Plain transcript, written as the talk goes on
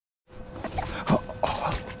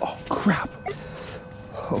crap.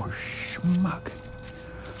 Oh, schmuck.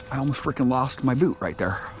 I almost freaking lost my boot right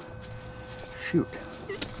there. Shoot.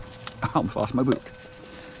 I almost lost my boot.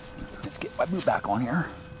 Let's get my boot back on here.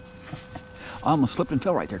 I almost slipped and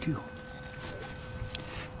fell right there too.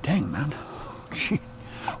 Dang, man.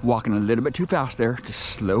 Walking a little bit too fast there. Just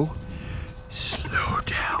slow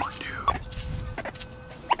down, dude.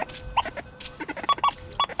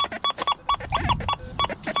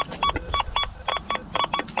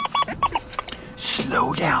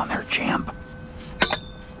 Slow down there, champ.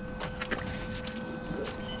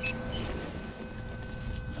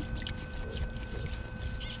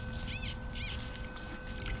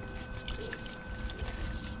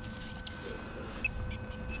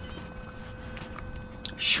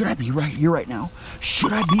 Should I be right here right now?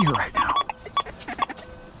 Should I be here right now?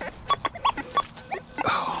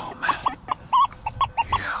 Oh, man.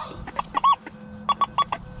 Yeah.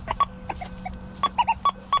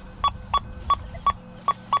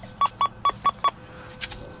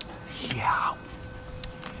 Yeah.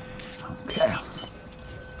 Okay.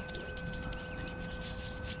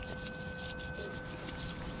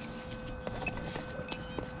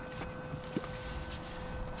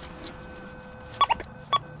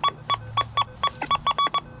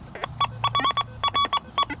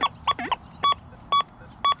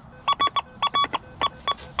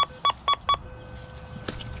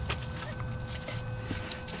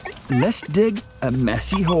 Let's dig a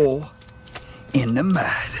messy hole in the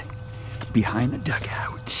mud behind the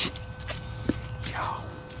dugout.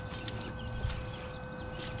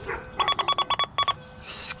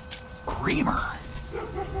 Screamer.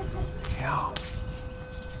 Yeah.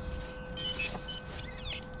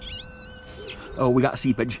 Oh, we got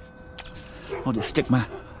seepage. I'll just stick my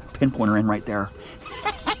pinpointer in right there.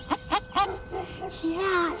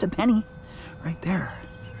 Yeah, it's a penny right there.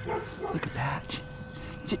 Look at that.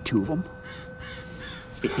 Is it two of them?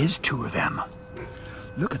 It is two of them.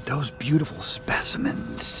 Look at those beautiful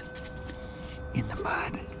specimens in the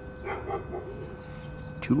mud.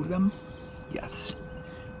 Two of them? Yes.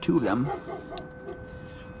 Two of them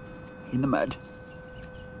in the mud.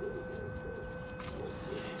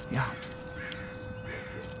 Yeah.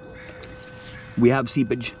 We have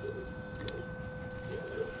seepage.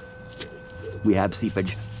 We have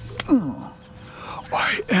seepage. Oh,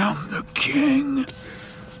 I am the king.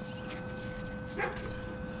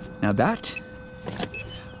 Now that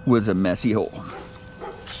was a messy hole.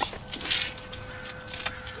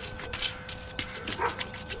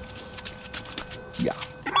 Yeah.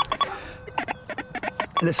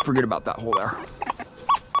 Let's forget about that hole there.